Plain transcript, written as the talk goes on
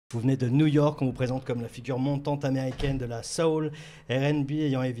Vous venez de New York, on vous présente comme la figure montante américaine de la soul, R&B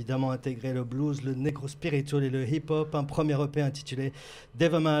ayant évidemment intégré le blues, le negro spiritual et le hip-hop. Un premier EP intitulé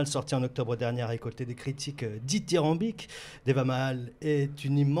Deva Mahal, sorti en octobre dernier, a récolté des critiques dithyrambiques. Deva Mahal est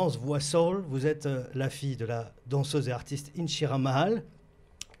une immense voix soul. Vous êtes la fille de la danseuse et artiste Inshira Mahal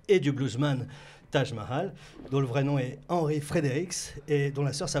et du bluesman Taj Mahal, dont le vrai nom est Henry Fredericks et dont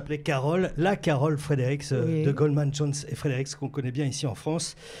la sœur s'appelait Carole, la Carole Fredericks Oui. de Goldman Jones et Fredericks qu'on connaît bien ici en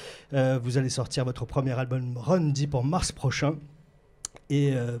France. Vous allez sortir votre premier album Run Deep en mars prochain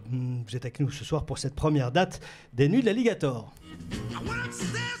et vous êtes avec nous ce soir pour cette première date des Nuits de l'Alligator.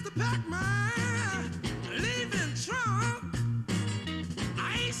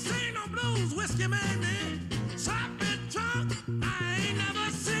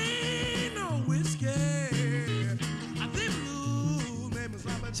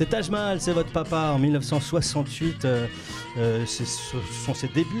 C'est Taj Mahal, c'est votre papa en 1968. Ce sont ses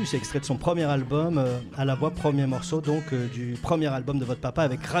débuts, c'est extrait de son premier album, à la voix, premier morceau donc du premier album de votre papa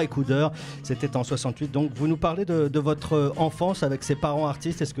avec Ray Cooder. C'était en 68. Donc vous nous parlez de votre enfance avec ses parents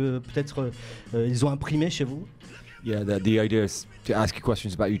artistes. Est-ce que peut-être ils ont imprimé chez vous? Yeah, the idea is to ask you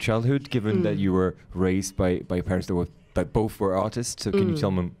questions about your childhood, given that you were raised by parents that both were artists. So can you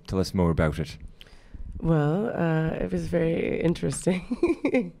tell us more about it? Well, it was very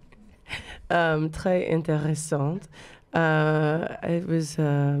interesting. Très intéressant. It was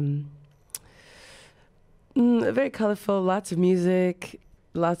very colorful, lots of music,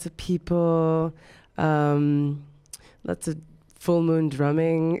 lots of people, lots of full moon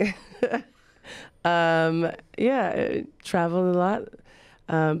drumming. Yeah, traveled a lot.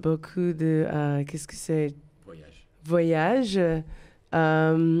 Beaucoup de, qu'est-ce que c'est? Voyage.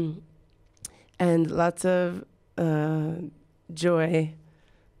 And lots of joy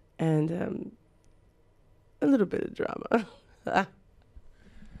and a little bit of drama.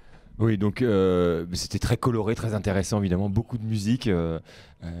 Oui, donc c'était très coloré, très intéressant évidemment, beaucoup de musique.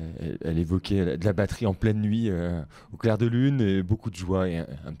 Elle évoquait de la batterie en pleine nuit, au clair de lune, et beaucoup de joie et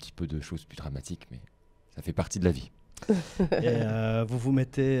un petit peu de choses plus dramatiques, mais ça fait partie de la vie. Et vous vous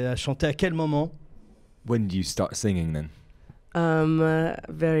mettez à chanter à quel moment? When do you start singing then?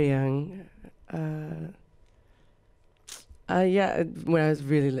 Very young. Yeah, when I was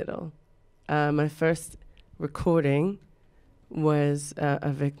really little. My first recording was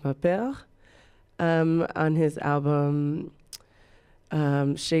avec mon père on his album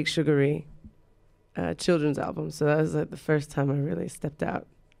Shake Sugary, children's album. So that was like the first time I really stepped out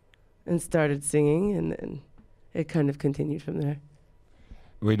and started singing, and it kind of continued from there.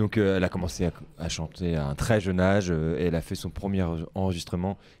 Oui, donc elle a commencé à chanter à un très jeune âge et elle a fait son premier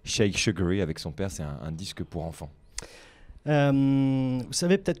enregistrement Shake Sugary avec son père. C'est un disque pour enfants. Vous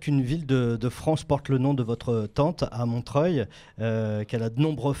savez peut-être qu'une ville de France porte le nom de votre tante à Montreuil, qu'elle a de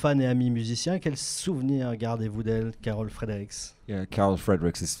nombreux fans et amis musiciens. Quels souvenirs gardez-vous d'elle, Carole Fredericks? Yeah, Carole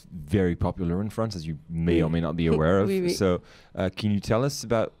Fredericks is very popular in France, as you may or may not be aware of. Oui, oui. So, can you tell us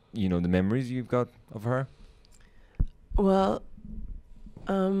about, the memories you've got of her? Well,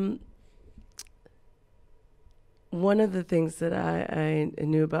 one of the things that I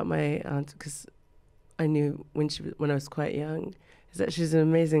knew about my aunt, because I knew when I was quite young, is that she's an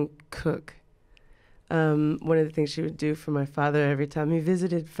amazing cook. One of the things she would do for my father every time he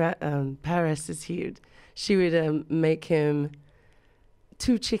visited Paris is she would make him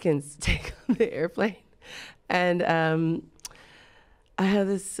 2 chickens to take on the airplane. And I have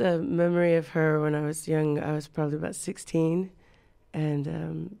this memory of her when I was young. I was probably about 16.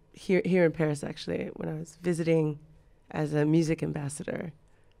 And here in Paris, actually, when I was visiting as a music ambassador.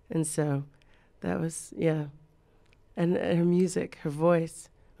 And so that was, yeah. And her music, her voice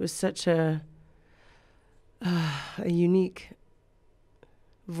was such a unique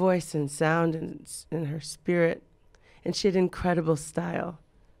voice and sound and her spirit. And she had incredible style,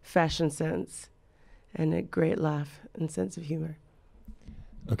 fashion sense, and a great laugh and sense of humor.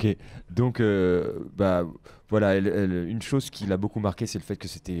 Ok, donc voilà, une chose qui l'a beaucoup marqué, c'est le fait que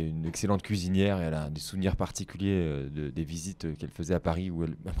c'était une excellente cuisinière et elle a des souvenirs particuliers des visites qu'elle faisait à Paris où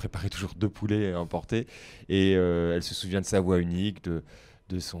elle a préparé toujours 2 poulets à emporter et elle se souvient de sa voix unique, de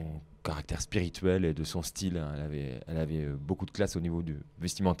son caractère spirituel et de son style. Elle avait beaucoup de classe au niveau du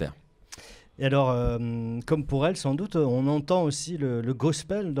vestimentaire. Et alors, comme pour elle, sans doute, on entend aussi le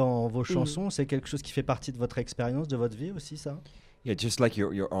gospel dans vos chansons. C'est quelque chose qui fait partie de votre expérience, de votre vie aussi, ça? Yeah, just like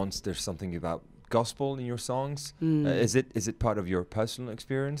your aunts, there's something about gospel in your songs. Is it part of your personal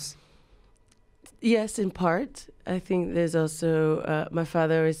experience? Yes, in part. I think there's also, my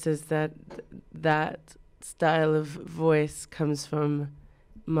father always says that style of voice comes from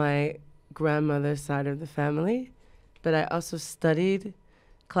my grandmother's side of the family. But I also studied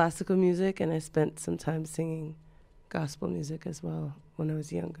classical music, and I spent some time singing gospel music as well when I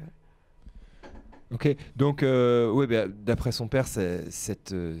was younger. Ok, donc ouais, bah, d'après son père,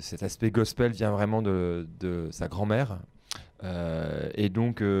 cet aspect gospel vient vraiment de sa grand-mère. Et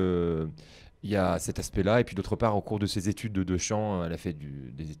donc, il y a cet aspect-là. Et puis d'autre part, au cours de ses études de chant, elle a fait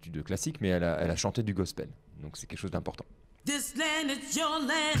des études classiques, mais elle a chanté du gospel. Donc c'est quelque chose d'important. This land is your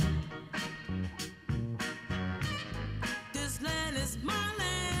land. This land is my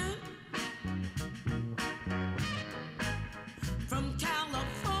land. From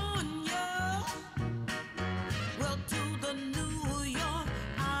California, well, to the New York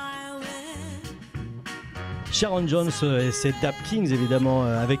Island. Sharon Jones et ses Dap Kings, évidemment,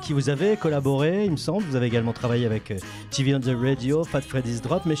 avec qui vous avez collaboré, il me semble. Vous avez également travaillé avec TV on the Radio, Fat Freddy's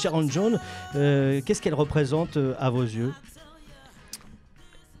Drop. Mais Sharon Jones, qu'est-ce qu'elle représente à vos yeux?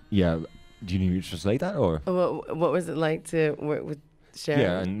 Yeah, do you need me to translate that, or? What was it like to work with Sharon?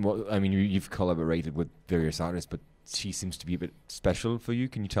 Yeah, and I mean, you've collaborated with various artists, but she seems to be a bit special for you.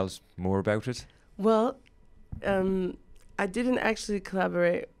 Can you tell us more about it? Well, I didn't actually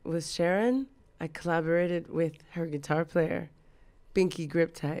collaborate with Sharon. I collaborated with her guitar player, Binky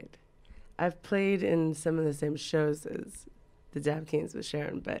Griptide. I've played in some of the same shows as the Dap Kings with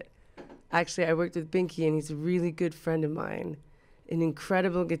Sharon, but actually I worked with Binky, and he's a really good friend of mine, an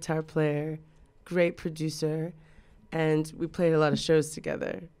incredible guitar player, great producer, and we played a lot of shows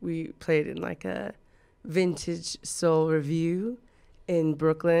together. We played in like a vintage soul review in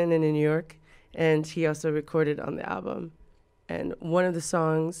Brooklyn and in New York, and he also recorded on the album. And one of the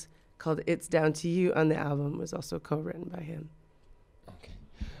songs called It's Down to You on the album was also co-written by him.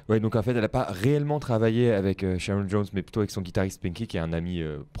 Ouais, donc en fait, elle n'a pas réellement travaillé avec Sharon Jones, mais plutôt avec son guitariste Pinky, qui est un ami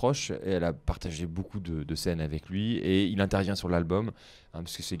proche. Et elle a partagé beaucoup de scènes avec lui. Et il intervient sur l'album, hein,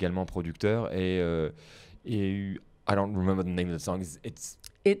 parce que c'est également producteur. Et I don't remember the name of the song.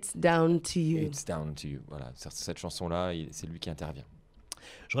 It's Down to You. It's Down to You. Voilà, cette chanson-là, c'est lui qui intervient.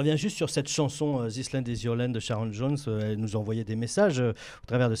 Je reviens juste sur cette chanson This Land is Your Land de Sharon Jones. Elle nous envoyait des messages au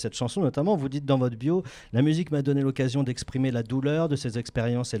travers de cette chanson, notamment. Vous dites dans votre bio: la musique m'a donné l'occasion d'exprimer la douleur de ces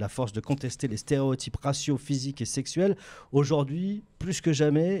expériences et la force de contester les stéréotypes raciaux, physiques et sexuels. Aujourd'hui, plus que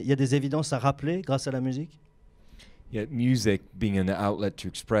jamais, il y a des évidences à rappeler grâce à la musique. Yeah, music being an outlet to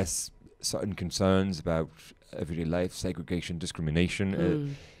express certain concerns about everyday life, segregation, discrimination.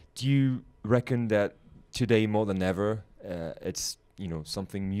 Do you reckon that today more than ever, it's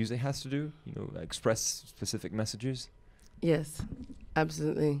something music has to do, express specific messages? Yes,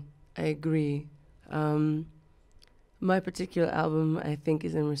 absolutely. I agree. My particular album, I think,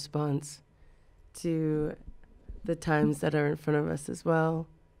 is in response to the times that are in front of us as well.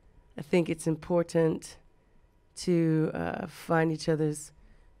 I think it's important to find each other's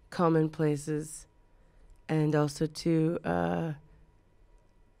common places, and also to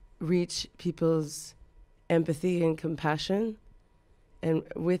reach people's empathy and compassion. And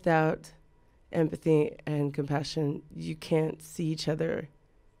without empathy and compassion, you can't see each other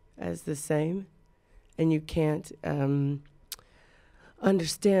as the same, and you can't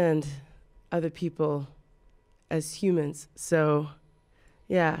understand other people as humans. So,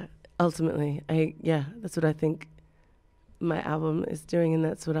 yeah, ultimately, that's what I think my album is doing, and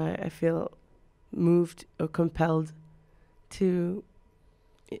that's what I feel moved or compelled to,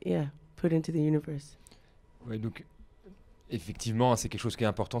 put into the universe. Ouais, donc effectivement, c'est quelque chose qui est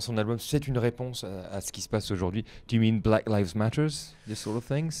important. Son album, c'est une réponse à ce qui se passe aujourd'hui. Do you mean Black Lives Matters, this sort of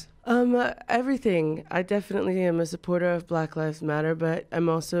things? Everything. I definitely am a supporter of Black Lives Matter, but I'm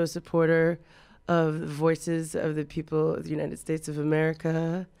also a supporter of the voices of the people of the United States of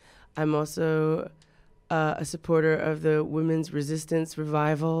America. I'm also a supporter of the women's resistance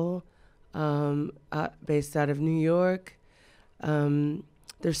revival based out of New York.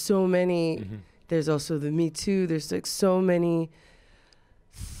 There's so many... Mm-hmm. There's also the Me Too. There's like so many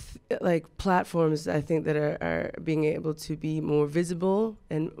platforms, I think, that are being able to be more visible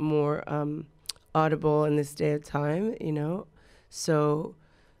and more audible in this day of time, So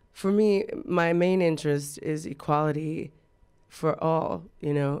for me, my main interest is equality for all,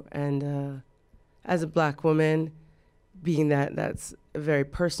 and as a Black woman, being that's very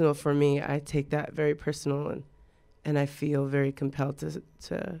personal for me, I take that very personal, and I feel very compelled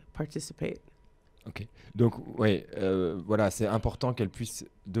to participate. Ok, donc voilà, c'est important qu'elle puisse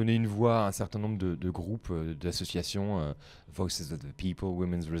donner une voix à un certain nombre de groupes, d'associations, Voices of the People,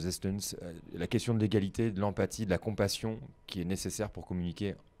 Women's Resistance. La question de l'égalité, de l'empathie, de la compassion qui est nécessaire pour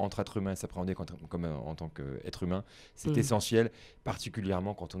communiquer entre êtres humains et s'appréhender comme en tant qu'être humain, c'est essentiel,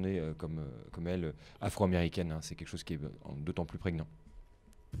 particulièrement quand on est comme elle, afro-américaine. C'est quelque chose qui est d'autant plus prégnant.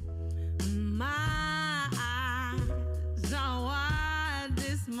 My eyes are wide,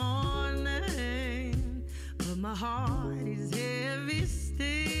 this morning, but my heart is heavy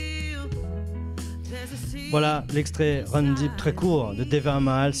still. There's a sea. Voilà l'extrait Run Deep très court de Deva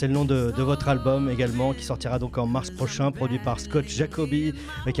Mahal, c'est le nom de votre album également qui sortira donc en mars prochain, produit par Scott Jacoby,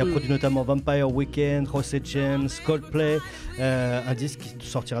 qui a produit notamment Vampire Weekend, José James, Coldplay, un disque qui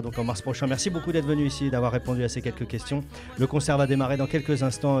sortira donc en mars prochain. Merci beaucoup d'être venu ici et d'avoir répondu à ces quelques questions. Le concert va démarrer dans quelques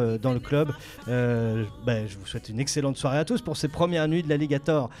instants dans le club. Je vous souhaite une excellente soirée à tous pour ces premières nuits de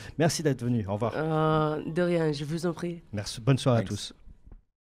l'Alligator. Merci d'être venu, au revoir. De rien, je vous en prie. Merci, bonne soirée Thanks. à tous.